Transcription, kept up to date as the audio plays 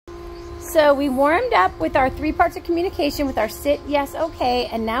So we warmed up with our 3 parts of communication with our sit, yes, okay,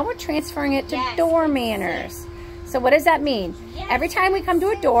 and now we're transferring it to door manners. So what does that mean? Every time we come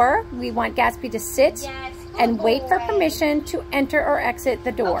to a door, we want Gatsby to sit and wait for permission to enter or exit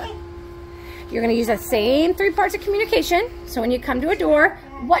the door. You're going to use the same 3 parts of communication. So when you come to a door,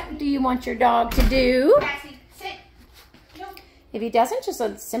 what do you want your dog to do? If he doesn't, just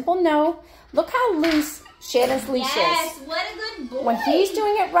a simple no. Look how loose Shannon's leash is. Yes, what a good boy. When he's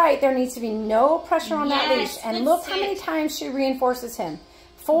doing it right, there needs to be no pressure on that leash. And look how many times she reinforces him.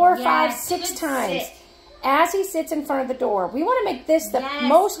 4, 5, 6 times. As he sits in front of the door. We want to make this the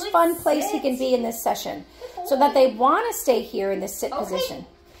most fun place he can be in this session. So that they want to stay here in this sit position.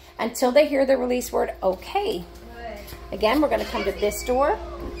 Until they hear the release word, okay. Again, we're going to come to this door.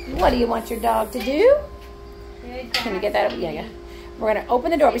 What do you want your dog to do? Can you get that? Yeah. We're going to open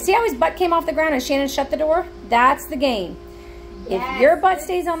the door. But see how his butt came off the ground and Shannon shut the door? That's the game. If your butt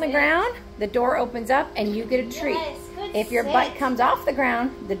stays on the ground, the door opens up and you get a treat. If your butt comes off the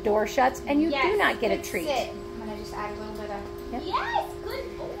ground, the door shuts and you do not get a treat. I'm going to just add a little bit of... Yes,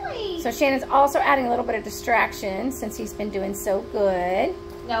 good boy. So Shannon's also adding a little bit of distraction since he's been doing so good.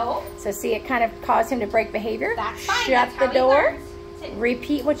 No. So see, it kind of caused him to break behavior. That's fine. Shut the door.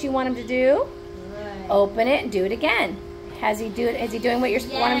 Repeat what you want him to do. Open it and do it again. Is he doing what you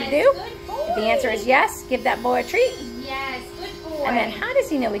want him to do? If the answer is yes, give that boy a treat. Yes, good boy. And then how does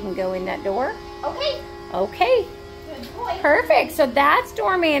he know we can go in that door? Okay. Okay. Good boy. Perfect. So that's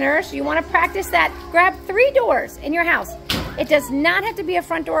door manners. You want to practice that. Grab 3 doors in your house. It does not have to be a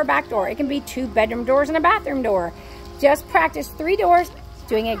front door or back door. It can be 2 bedroom doors and a bathroom door. Just practice 3 doors,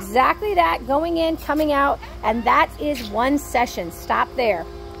 doing exactly that, going in, coming out, and that is 1 session. Stop there.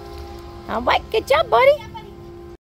 All right, good job, buddy.